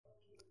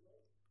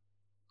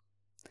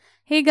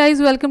Hey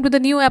guys, welcome to the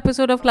new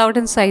episode of Cloud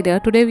Insider.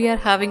 Today we are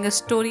having a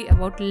story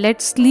about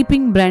Let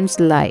Sleeping Brands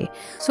Lie.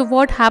 So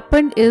what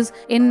happened is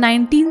in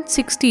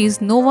 1960s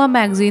Nova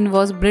magazine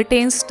was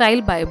Britain's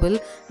style bible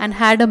and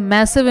had a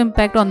massive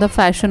impact on the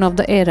fashion of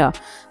the era.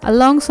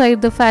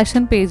 Alongside the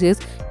fashion pages,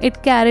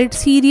 it carried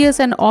serious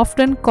and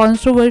often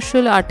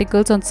controversial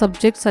articles on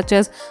subjects such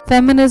as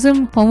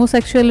feminism,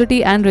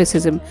 homosexuality and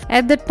racism.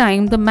 At the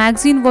time, the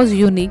magazine was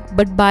unique,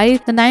 but by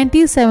the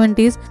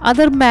 1970s,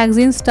 other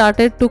magazines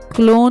started to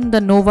clone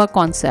the Nova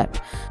concept.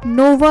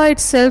 Nova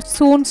itself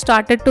soon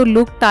started to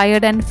look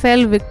tired and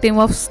fell victim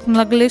of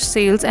sluggish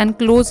sales and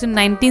closed in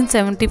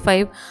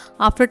 1975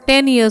 after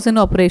 10 years in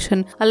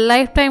operation, a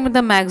lifetime in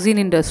the magazine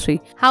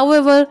industry.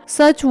 However,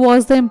 such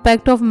was the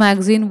impact of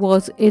magazine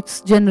was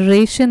its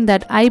generation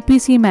that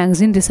IPC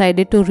magazine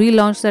decided to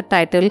relaunch the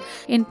title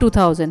in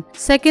 2000.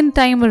 Second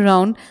time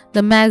around,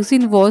 the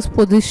magazine was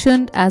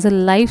positioned as a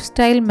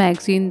lifestyle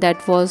magazine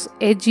that was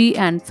edgy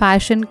and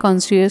fashion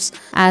conscious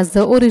as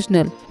the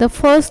original. The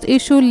first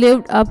issue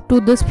lived up to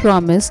this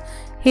promise.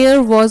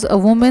 Here was a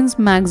women's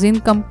magazine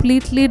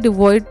completely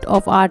devoid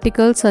of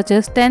articles such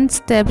as 10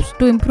 steps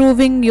to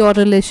improving your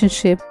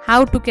relationship,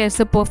 how to catch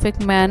the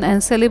perfect man,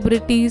 and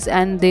celebrities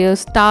and their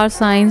star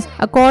signs.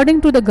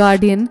 According to The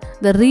Guardian,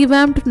 the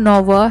revamped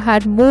Nova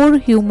had more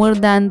humor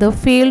than the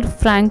failed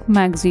Frank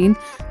magazine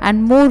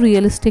and more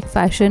realistic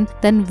fashion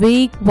than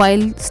vague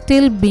while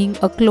still being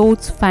a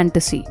clothes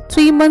fantasy.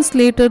 3 months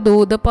later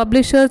though, the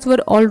publishers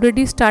were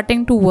already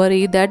starting to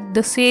worry that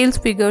the sales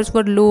figures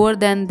were lower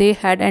than they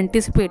had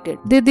anticipated.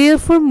 They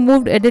therefore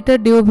moved editor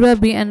Deborah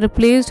B and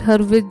replaced her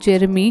with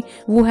Jeremy,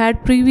 who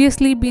had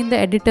previously been the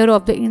editor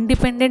of the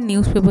independent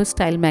newspaper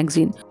Style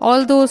magazine.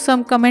 Although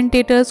some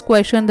commentators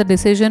questioned the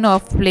decision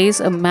of place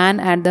a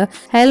man at the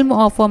helm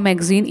of a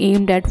magazine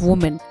aimed at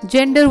women,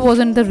 gender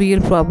wasn't the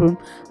real problem.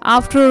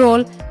 After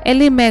all,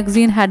 LA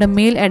magazine had a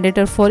male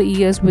editor for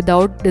years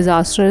without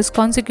disastrous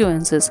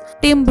consequences.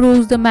 Tim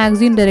Bruce, the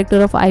magazine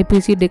director of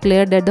IPC,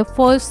 declared that the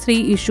first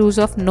 3 issues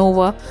of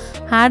Nova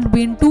had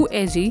been too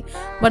edgy,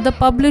 but the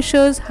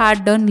publishers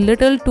had done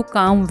little to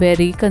calm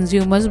wary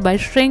consumers by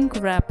shrink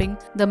wrapping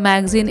the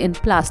magazine in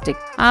plastic.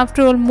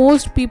 After all,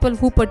 most people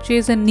who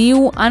purchase a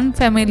new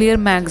unfamiliar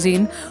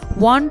magazine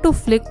want to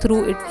flick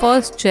through it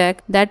first,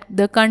 check that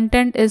the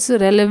content is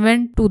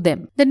relevant to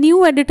them. The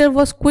new editor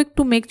was quick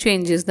to make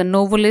changes. The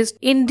novelist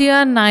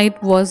India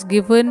Knight was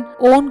given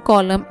own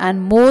column and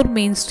more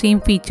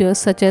mainstream features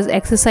such as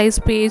exercise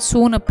page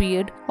soon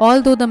appeared.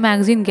 Although the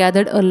magazine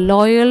gathered a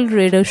loyal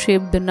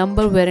readership, the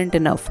number weren't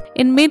enough.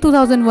 In May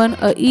 2001,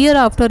 a year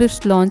after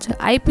its launch,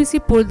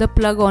 IPC pulled the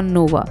plug on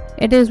Nova.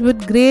 It is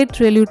with great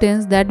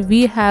reluctance that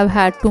we have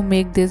had to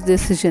make this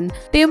decision.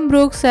 Tim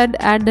Brooks said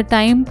at the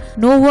time,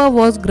 Nova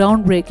was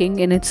groundbreaking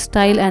in its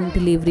style and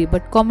delivery,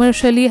 but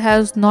commercially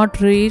has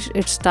not reached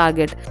its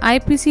target.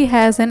 IPC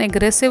has an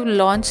aggressive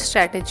launch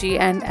strategy,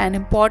 and an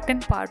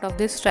important part of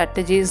this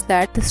strategy is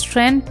that the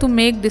strength to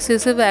make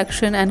decisive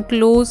action and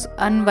close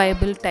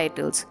unviable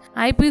titles.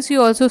 IPC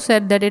also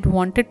said that it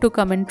wanted to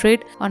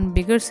concentrate on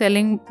bigger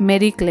selling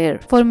Marie Claire.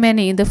 For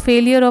many, the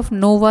failure of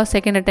Nova's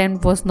second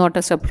attempt was not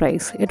a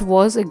surprise. It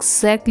was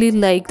exactly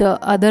like the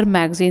other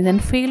magazines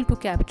and failed to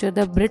capture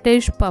the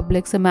British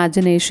public's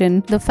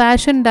imagination. The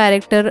fashion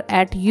director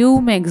at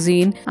You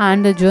magazine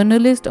and the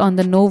journalist on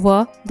the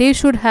Nova, they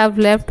should have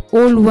left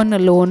old one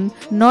alone,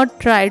 not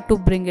tried to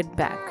bring it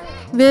back.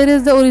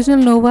 Whereas the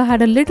original Nova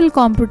had a little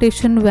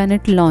competition when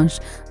it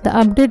launched, the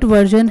updated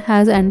version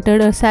has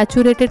entered a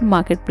saturated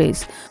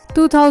marketplace.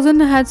 2000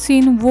 had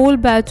seen whole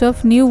batch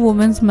of new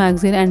women's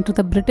magazine enter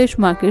the British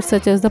market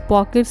such as the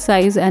pocket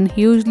size and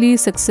hugely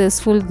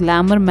successful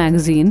Glamour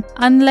magazine.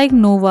 Unlike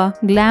Nova,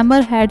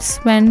 Glamour had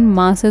spent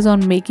masses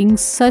on making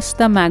such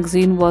the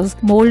magazine was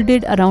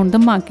molded around the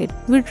market.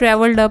 We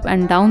traveled up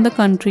and down the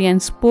country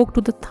and spoke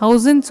to the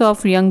thousands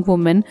of young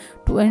women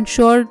to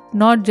ensure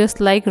not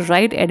just like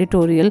write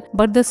editorial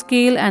but the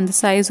scale and the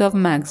size of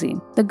magazine.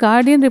 The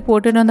Guardian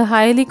reported on the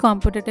highly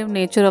competitive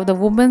nature of the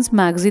women's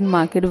magazine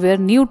market where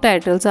new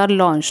titles are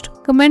launched.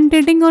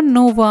 Commentating on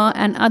Nova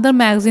and other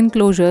magazine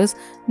closures,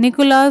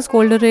 Nicholas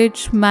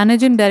Coleridge,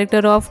 managing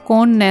director of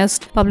Cone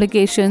Nest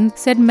Publications,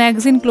 said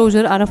magazine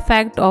closure are a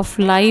fact of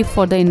life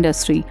for the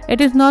industry. It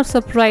is not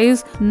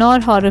surprise nor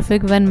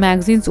horrific when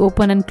magazines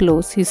open and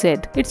close, he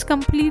said. It's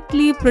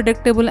completely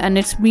predictable and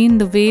it's been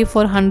the way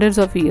for hundreds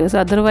of years.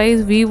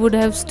 Otherwise, we would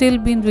have still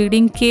been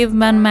reading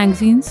caveman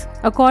magazines.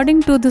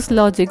 According to this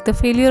logic, the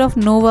failure of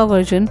Nova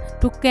version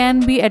 2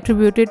 can be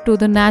attributed to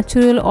the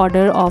natural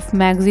order of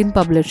magazine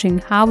publishing.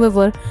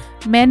 However,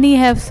 many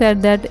have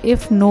said that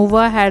if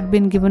Nova had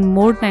been given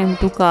more time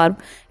to carve,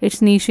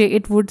 its niche,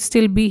 it would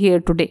still be here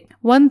today.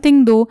 One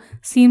thing though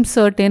seems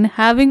certain,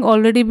 having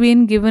already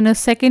been given a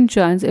second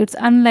chance, it's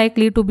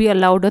unlikely to be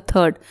allowed a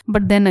third.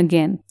 But then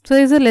again, so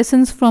here's the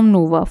lessons from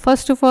Nova.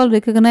 First of all,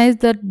 recognize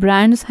that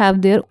brands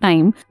have their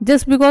time.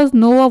 Just because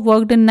Nova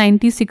worked in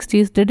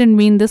 1960s didn't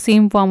mean the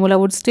same formula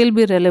would still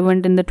be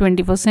relevant in the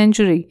 21st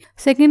century.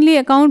 Secondly,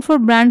 account for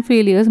brand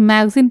failures.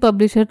 Magazine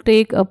publishers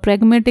take a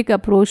pragmatic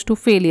approach to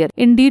failure.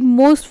 Indeed,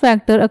 most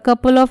factor a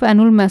couple of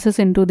annual messes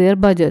into their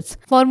budgets.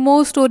 For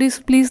more stories,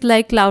 please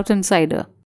like Clouds Insider.